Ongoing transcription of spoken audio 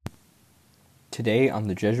today on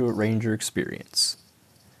the Jesuit Ranger Experience.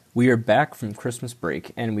 We are back from Christmas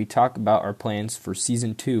break and we talk about our plans for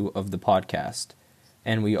Season 2 of the podcast.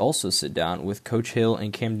 And we also sit down with Coach Hill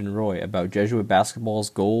and Camden Roy about Jesuit basketball's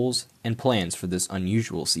goals and plans for this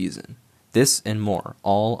unusual season. This and more,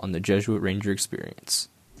 all on the Jesuit Ranger Experience.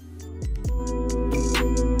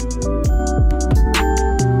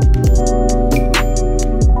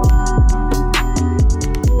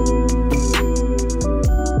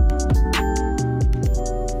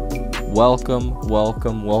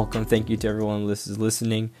 Welcome. Thank you to everyone who is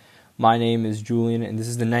listening. My name is Julian, and this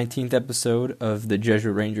is the 19th episode of the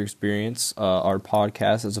Jesuit Ranger Experience, our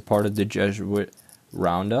podcast as a part of the Jesuit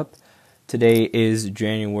Roundup. Today is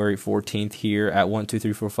January 14th here at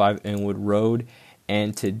 12345 Inwood Road,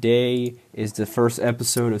 and today is the first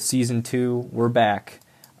episode of Season 2. We're back.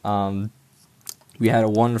 We had a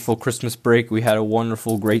wonderful Christmas break. We had a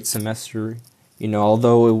wonderful, great semester.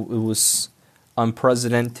 Although it was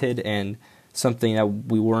unprecedented and something that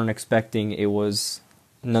we weren't expecting, it was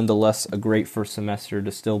nonetheless a great first semester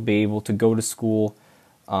to still be able to go to school,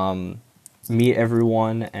 meet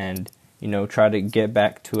everyone, and try to get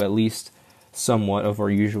back to at least somewhat of our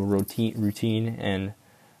usual routine. And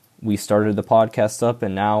we started the podcast up,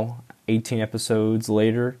 and now 18 episodes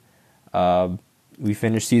later, we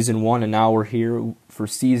finished season 1, and now we're here for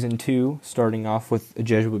season 2, starting off with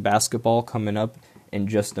Jesuit basketball coming up in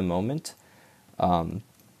just a moment.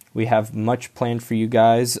 We have much planned for you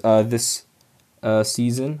guys this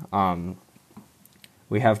season.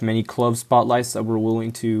 We have many club spotlights that we're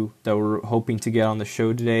hoping to get on the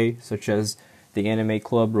show today, such as the anime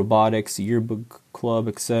club, robotics, yearbook club,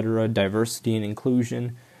 etc., diversity and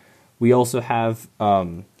inclusion. We also have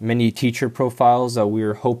many teacher profiles that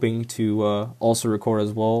we're hoping to also record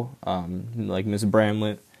as well, like Ms.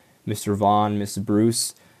 Bramlett, Mr. Vaughn, Ms.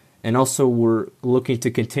 Bruce. And also we're looking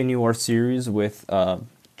to continue our series with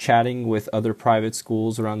chatting with other private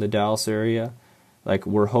schools around the Dallas area. Like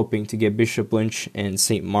we're hoping to get Bishop Lynch and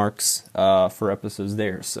St. Mark's for episodes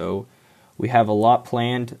there. So we have a lot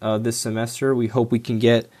planned this semester. We hope we can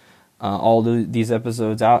get all these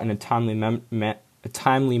episodes out in a timely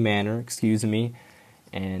manner.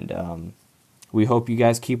 And we hope you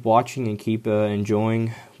guys keep watching and keep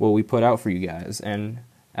enjoying what we put out for you guys. And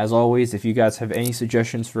as always, if you guys have any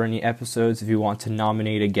suggestions for any episodes, if you want to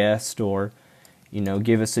nominate a guest or,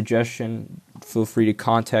 give a suggestion, feel free to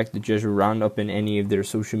contact the Jesuit Roundup in any of their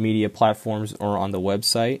social media platforms or on the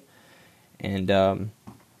website. And,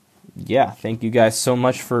 thank you guys so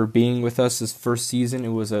much for being with us this first season. It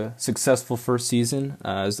was a successful first season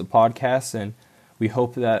as the podcast, and we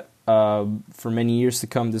hope that for many years to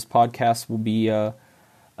come, this podcast will be a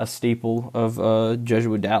staple of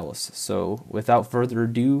Jesuit Dallas. So without further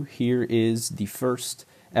ado, here is the first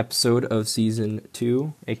episode of Season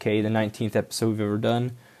 2, aka the 19th episode we've ever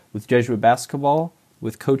done, with Jesuit basketball,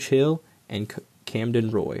 with Coach Hill and Camden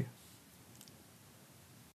Roy.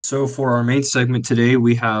 So for our main segment today,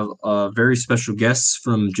 we have very special guests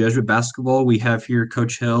from Jesuit basketball. We have here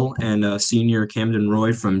Coach Hill and senior Camden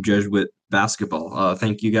Roy from Jesuit basketball.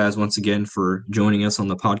 Thank you guys once again for joining us on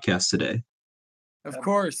the podcast today. Of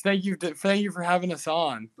course. Thank you for having us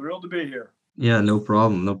on. Thrilled to be here. Yeah, no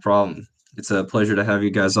problem. It's a pleasure to have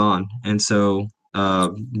you guys on. And so,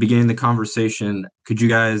 beginning the conversation, could you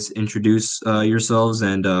guys introduce yourselves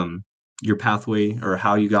and your pathway or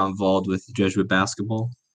how you got involved with Jesuit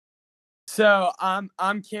basketball? So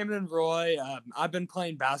I'm Camden Roy. I've been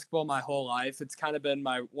playing basketball my whole life. It's kind of been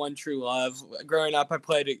my one true love. Growing up,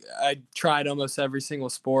 I tried almost every single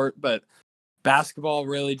sport, but basketball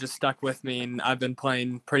really just stuck with me, and I've been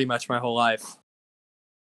playing pretty much my whole life.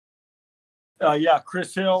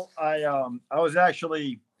 Chris Hill. I was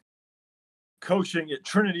actually coaching at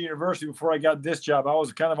Trinity University before I got this job. I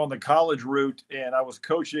was kind of on the college route, and I was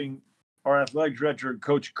coaching our athletic director,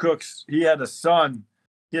 Coach Cooks. He had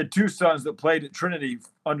two sons that played at Trinity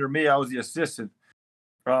under me. I was the assistant.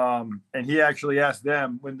 And he actually asked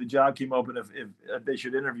them when the job came open if they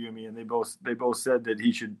should interview me, and they both said that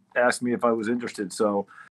he should ask me if I was interested. So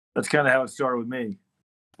that's kind of how it started with me.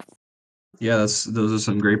 Yeah, those are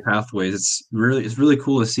some great pathways. It's really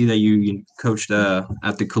cool to see that you coached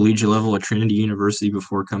at the collegiate level at Trinity University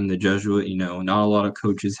before coming to Jesuit. Not a lot of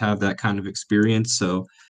coaches have that kind of experience, so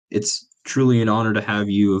it's truly an honor to have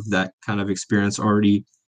you of that kind of experience already,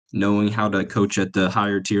 knowing how to coach at the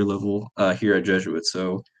higher tier level here at Jesuit.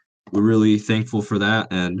 So we're really thankful for that,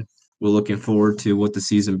 and we're looking forward to what the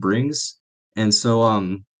season brings. And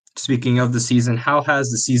so, speaking of the season, how has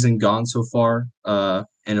the season gone so far?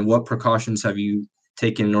 And what precautions have you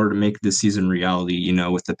taken in order to make this season reality,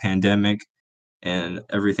 with the pandemic and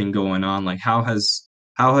everything going on? Like, how has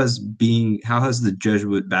how has the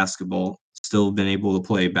Jesuit basketball still been able to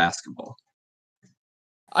play basketball?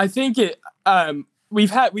 I think we've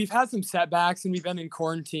had some setbacks and we've been in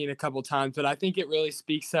quarantine a couple times, but I think it really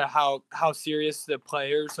speaks to how serious the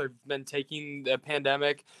players have been taking the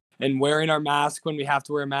pandemic and wearing our mask when we have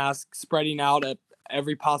to wear masks, spreading out at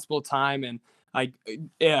every possible time, and like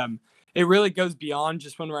it really goes beyond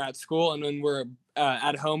just when we're at school and when we're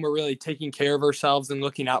at home. We're really taking care of ourselves and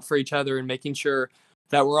looking out for each other and making sure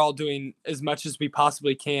that we're all doing as much as we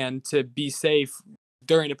possibly can to be safe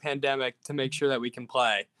during a pandemic to make sure that we can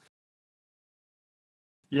play.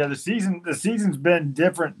 Yeah, the season's been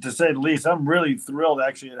different to say the least. I'm really thrilled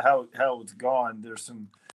actually at how it's gone. There's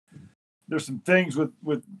some things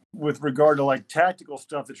with regard to like tactical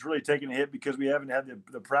stuff that's really taken a hit because we haven't had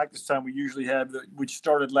the practice time we usually have, which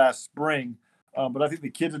started last spring. But I think the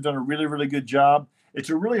kids have done a really, really good job. It's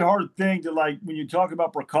a really hard thing to, like, when you talk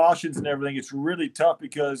about precautions and everything, it's really tough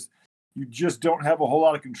because you just don't have a whole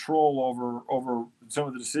lot of control over some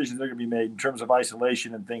of the decisions that are going to be made in terms of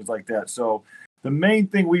isolation and things like that. So the main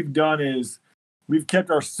thing we've done is we've kept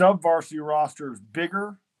our sub-varsity rosters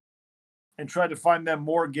bigger and tried to find them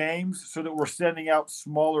more games so that we're sending out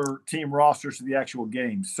smaller team rosters to the actual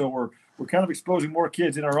games. So we're kind of exposing more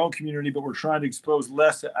kids in our own community, but we're trying to expose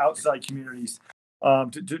less to outside communities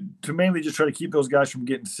to mainly just try to keep those guys from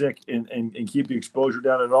getting sick and keep the exposure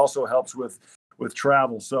down. It also helps with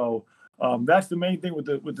travel. So that's the main thing with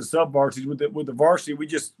the sub varsities. With the varsity, we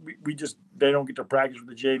just they don't get to practice with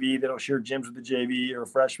the JV. They don't share gyms with the JV or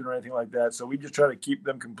freshmen or anything like that. So we just try to keep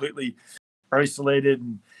them completely isolated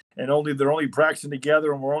and they're only practicing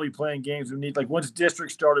together, and we're only playing games we need. Like once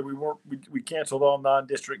district started, we canceled all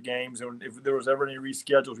non-district games, and if there was ever any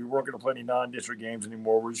reschedules, we weren't going to play any non-district games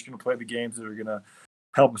anymore. We're just going to play the games that are going to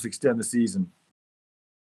help us extend the season.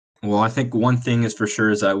 Well, I think one thing is for sure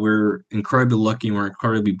is that we're incredibly lucky and we're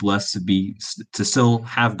incredibly blessed to still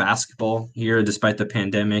have basketball here despite the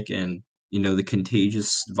pandemic and the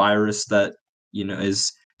contagious virus that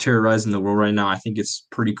is terrorizing the world right now. I think it's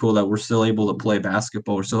pretty cool that we're still able to play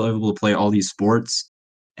basketball. We're still able to play all these sports.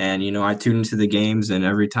 And I tune into the games, and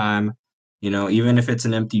every time, even if it's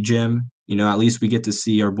an empty gym, at least we get to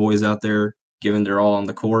see our boys out there giving their all on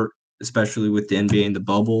the court, especially with the NBA and the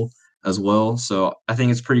bubble as well. So I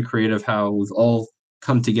think it's pretty creative how we've all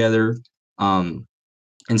come together and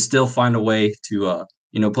still find a way to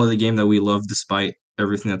play the game that we love despite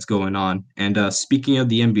everything that's going on. And speaking of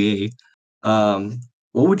the NBA,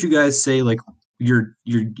 what would you guys say, like your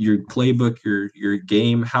playbook, your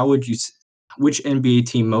game? How would which NBA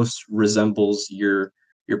team most resembles your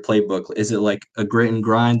playbook? Is it like a grit and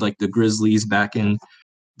grind like the Grizzlies back in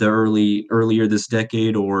the earlier this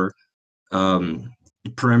decade, or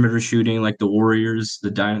perimeter shooting like the Warriors,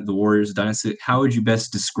 the Warriors dynasty? How would you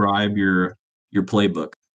best describe your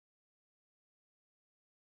playbook?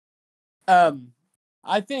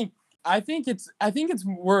 I think it's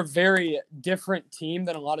we're a very different team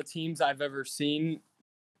than a lot of teams I've ever seen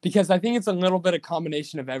because I think it's a little bit of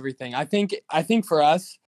combination of everything. I think for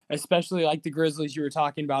us, especially like the Grizzlies you were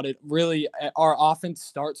talking about, it really our offense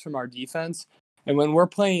starts from our defense, and when we're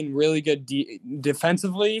playing really good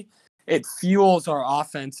defensively, it fuels our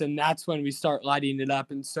offense, and that's when we start lighting it up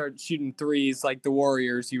and start shooting threes like the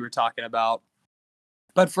Warriors you were talking about.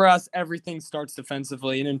 But for us, everything starts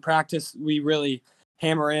defensively, and in practice, we really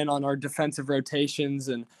hammer in on our defensive rotations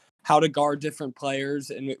and how to guard different players.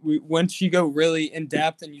 And once you go really in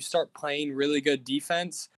depth and you start playing really good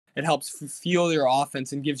defense, it helps fuel your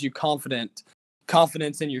offense and gives you confidence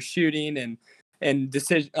in your shooting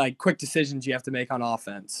and quick decisions you have to make on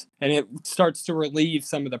offense. And it starts to relieve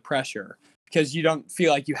some of the pressure because you don't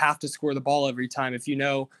feel like you have to score the ball every time if you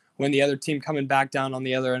know when the other team coming back down on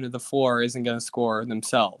the other end of the floor isn't going to score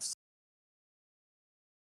themselves.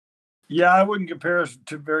 Yeah, I wouldn't compare us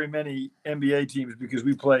to very many NBA teams because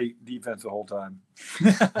we play defense the whole time.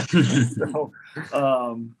 So,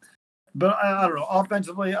 but I don't know.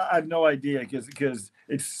 Offensively, I have no idea because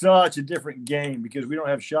it's such a different game because we don't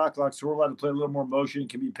have shot clocks, so we're allowed to play a little more motion,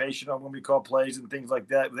 can be patient on when we call plays and things like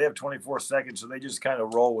that. They have 24 seconds, so they just kind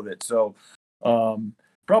of roll with it. So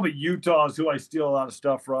probably Utah is who I steal a lot of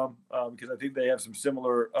stuff from because I think they have some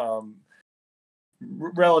similar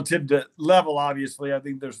relative to level. Obviously, I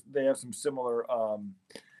think they have some similar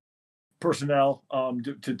personnel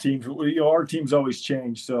to teams. Our teams always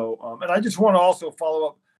change. So, and I just want to also follow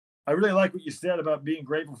up. I really like what you said about being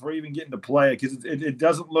grateful for even getting to play it because it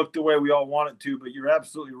doesn't look the way we all want it to. But you're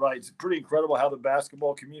absolutely right. It's pretty incredible how the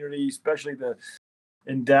basketball community, especially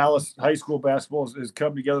in Dallas, high school basketball has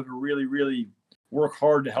come together to really, really work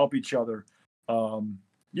hard to help each other.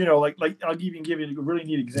 Like I'll even give you a really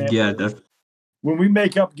neat example. Yeah, definitely. when we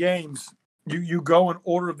make up games, you go in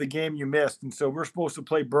order of the game you missed, and so we're supposed to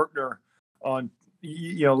play Berkner on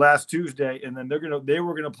last Tuesday, and then they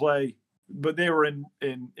were gonna play, but they were in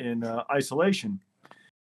isolation,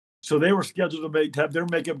 so they were scheduled to have their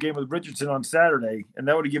makeup game with Richardson on Saturday, and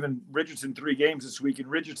that would have given Richardson 3 games this week, and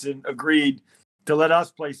Richardson agreed to let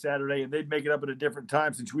us play Saturday, and they'd make it up at a different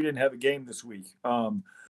time since we didn't have a game this week.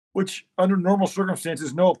 Which under normal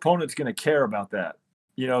circumstances, no opponent's going to care about that.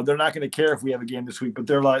 They're not going to care if we have a game this week, but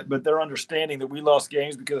they're understanding that we lost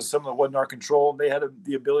games because some of it wasn't our control. They had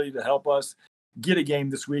the ability to help us get a game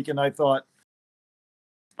this week, and I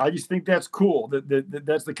just think that's cool.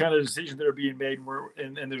 That's the kind of decisions that are being made,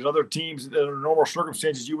 and there's other teams that under normal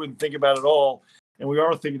circumstances you wouldn't think about at all, and we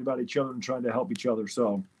are thinking about each other and trying to help each other.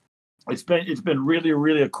 So it's been really,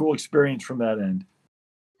 really a cool experience from that end.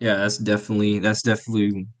 Yeah, that's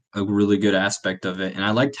definitely a really good aspect of it. And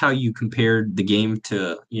I liked how you compared the game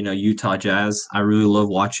to, Utah Jazz. I really love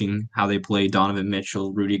watching how they play Donovan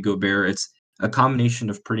Mitchell, Rudy Gobert. It's a combination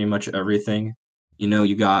of pretty much everything.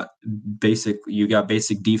 You got basic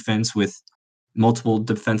defense with multiple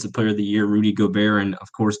defensive player of the year, Rudy Gobert, and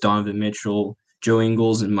of course Donovan Mitchell, Joe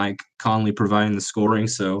Ingles, and Mike Conley providing the scoring.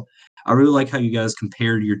 So I really like how you guys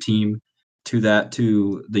compared your team to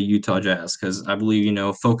the Utah Jazz, because I believe,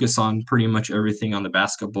 focus on pretty much everything on the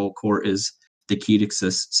basketball court is the key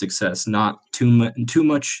to success. Not too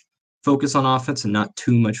much focus on offense and not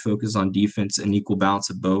too much focus on defense, and equal balance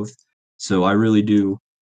of both. So I really do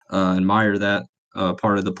admire that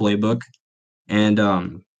part of the playbook. And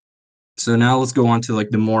so now let's go on to like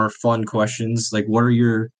the more fun questions. Like, what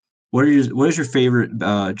is your favorite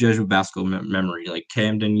Jesuit basketball memory? Like,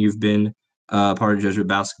 Camden, you've been part of Jesuit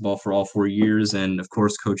basketball for all 4 years, and of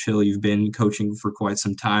course, Coach Hill, you've been coaching for quite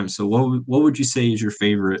some time. So, what would you say is your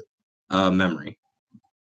favorite memory?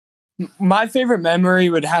 My favorite memory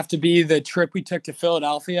would have to be the trip we took to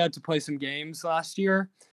Philadelphia to play some games last year.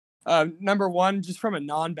 Number one, just from a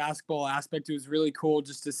non-basketball aspect, it was really cool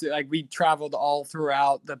just to see, like, we traveled all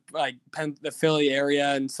throughout the Philly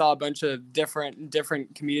area and saw a bunch of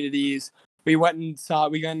different communities. We went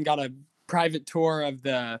and got a private tour of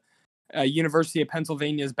the University of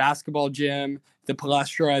Pennsylvania's basketball gym, the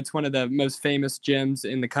Palestra. It's one of the most famous gyms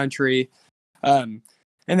in the country. And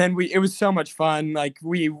then it was so much fun. Like,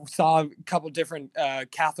 we saw a couple different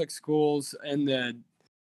Catholic schools in the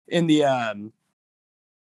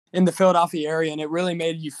Philadelphia area, and it really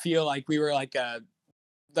made you feel like we were like a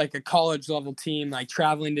college level team, like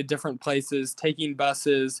traveling to different places, taking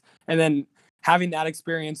buses, and then having that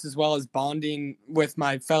experience as well as bonding with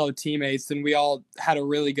my fellow teammates. And we all had a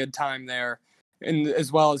really good time there, and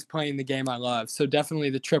as well as playing the game I love. So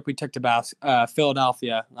definitely the trip we took to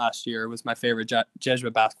Philadelphia last year was my favorite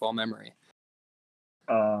Jesuit basketball memory.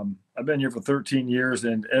 I've been here for 13 years,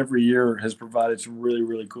 and every year has provided some really,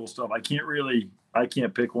 really cool stuff. I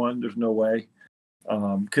can't pick one. There's no way.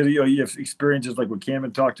 Because you have experiences like what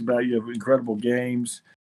Camden talked about. You have incredible games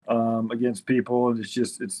against people, and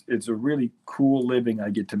it's a really cool living I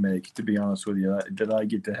get to make. To be honest with you, that I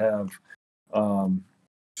get to have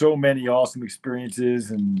so many awesome experiences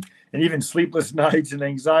and even sleepless nights and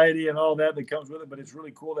anxiety and all that comes with it. But it's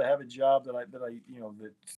really cool to have a job that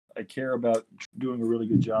I care about doing a really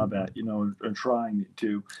good job at, and trying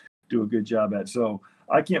to do a good job at. So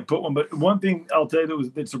I can't put one, but one thing I'll tell you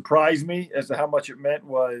that surprised me as to how much it meant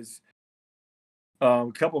was a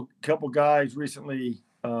couple guys recently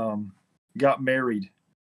got married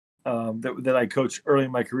that I coached early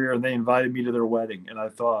in my career, and they invited me to their wedding, and I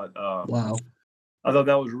thought, wow. I thought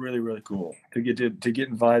that was really, really cool to get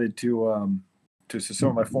invited to some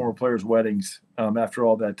of my former players' weddings after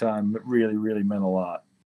all that time. It really, really meant a lot,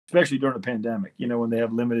 especially during the pandemic, when they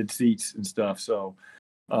have limited seats and stuff. So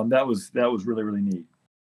that was really, really neat.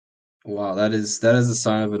 Wow, that is a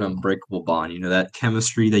sign of an unbreakable bond. That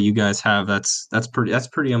chemistry that you guys have, that's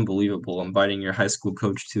pretty unbelievable. Inviting your high school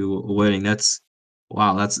coach to a wedding, that's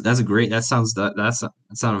great. That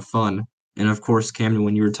sounded fun. And of course, Camden,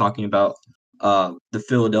 when you were talking about the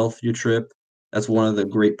Philadelphia trip, that's one of the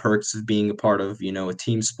great perks of being a part of, a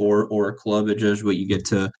team sport or a club at Jesuit. You get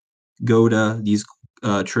to go to these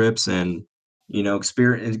trips and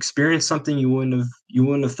experience something you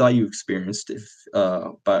wouldn't have thought you experienced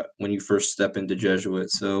but when you first step into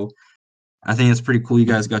Jesuit. So I think it's pretty cool you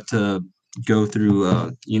guys got to go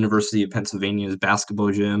through University of Pennsylvania's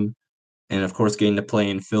basketball gym, and of course getting to play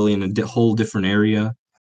in Philly in a whole different area.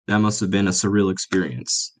 That must have been a surreal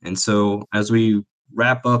experience. And so as we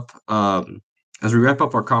wrap up our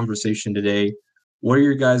conversation today, what are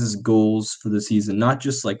your guys' goals for the season? Not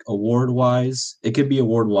just like award-wise. It could be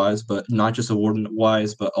award-wise, but not just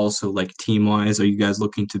award-wise, but also like team-wise. Are you guys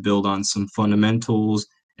looking to build on some fundamentals,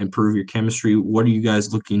 improve your chemistry? What are you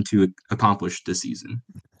guys looking to accomplish this season?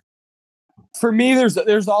 For me,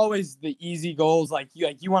 there's always the easy goals. Like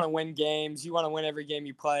you want to win games, you want to win every game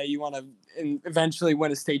you play, you want to eventually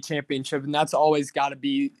win a state championship, and that's always got to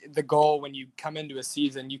be the goal when you come into a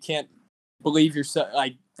season. You can't believe yourself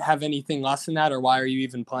like have anything less than that, or why are you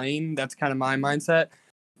even playing? That's kind of my mindset.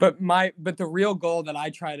 But the real goal that I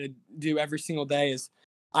try to do every single day is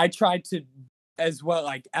I try to, as well,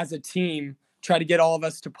 like as a team, try to get all of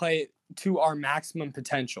us to play to our maximum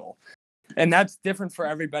potential. And that's different for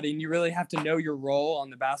everybody. And you really have to know your role on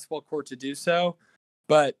the basketball court to do so.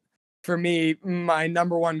 But for me, my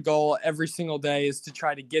number one goal every single day is to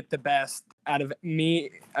try to get the best out of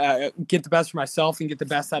me, get the best for myself, and get the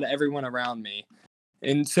best out of everyone around me.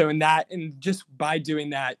 And so and just by doing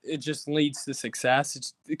that, it just leads to success.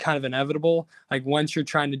 It's kind of inevitable. Like once you're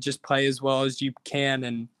trying to just play as well as you can,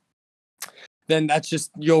 and then that's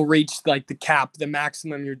just, you'll reach like the cap, the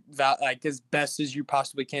maximum you're like as best as you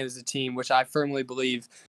possibly can as a team, which I firmly believe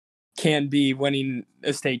can be winning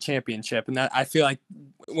a state championship. And that I feel like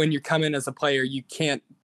when you come in as a player, you can't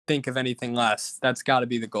think of anything less. That's got to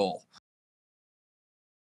be the goal.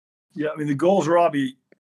 Yeah, I mean the goals are obviously,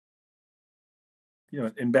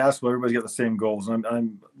 in basketball, everybody's got the same goals.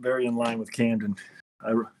 I'm very in line with Camden,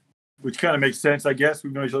 which kind of makes sense, I guess.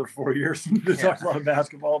 We've known each other for 4 years and talked a lot of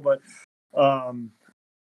basketball, but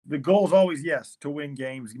the goal is always, yes, to win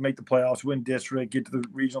games, make the playoffs, win district, get to the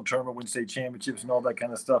regional tournament, win state championships, and all that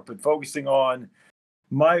kind of stuff. But focusing on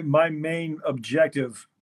my main objective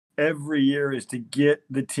every year is to get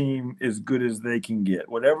the team as good as they can get.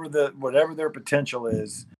 Whatever their potential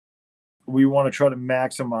is, we want to try to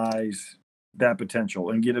maximize that potential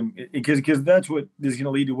and get them, because that's what is going to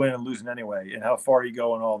lead to winning and losing anyway, and how far you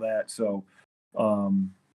go and all that. So,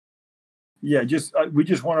 yeah, we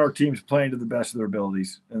just want our teams playing to the best of their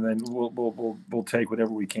abilities, and then we'll take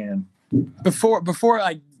whatever we can. Before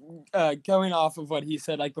like going off of what he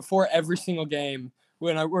said, like before every single game,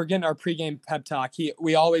 when we're getting our pregame pep talk,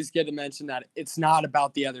 we always get to mention that it's not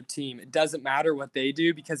about the other team. It doesn't matter what they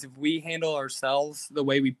do, because if we handle ourselves the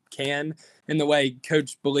way we can and the way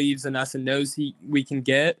coach believes in us and knows we can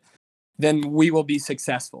get, then we will be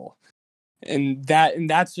successful. And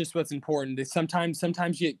that's just what's important.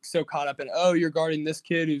 Sometimes you get so caught up in, oh, you're guarding this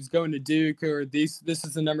kid who's going to Duke, or this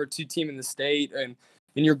is the number 2 team in the state, and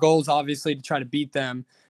your goal is obviously to try to beat them.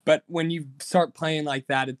 But when you start playing like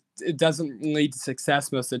that, it doesn't lead to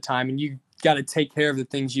success most of the time, and you got to take care of the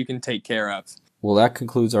things you can take care of. Well, that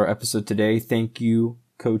concludes our episode today. Thank you,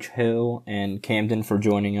 Coach Hill and Camden, for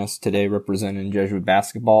joining us today representing Jesuit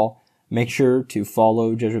basketball. Make sure to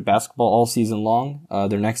follow Jesuit basketball all season long.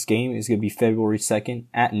 Their next game is going to be February 2nd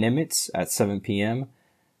at Nimitz at 7 p.m.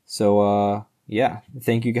 So, yeah,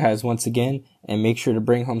 thank you guys once again, and make sure to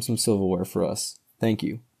bring home some silverware for us. Thank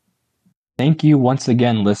you. Thank you once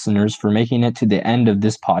again, listeners, for making it to the end of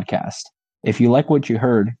this podcast. If you like what you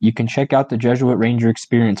heard, you can check out the Jesuit Ranger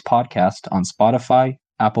Experience podcast on Spotify,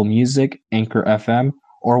 Apple Music, Anchor FM,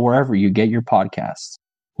 or wherever you get your podcasts.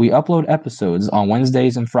 We upload episodes on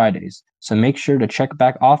Wednesdays and Fridays, so make sure to check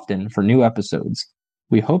back often for new episodes.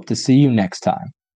 We hope to see you next time.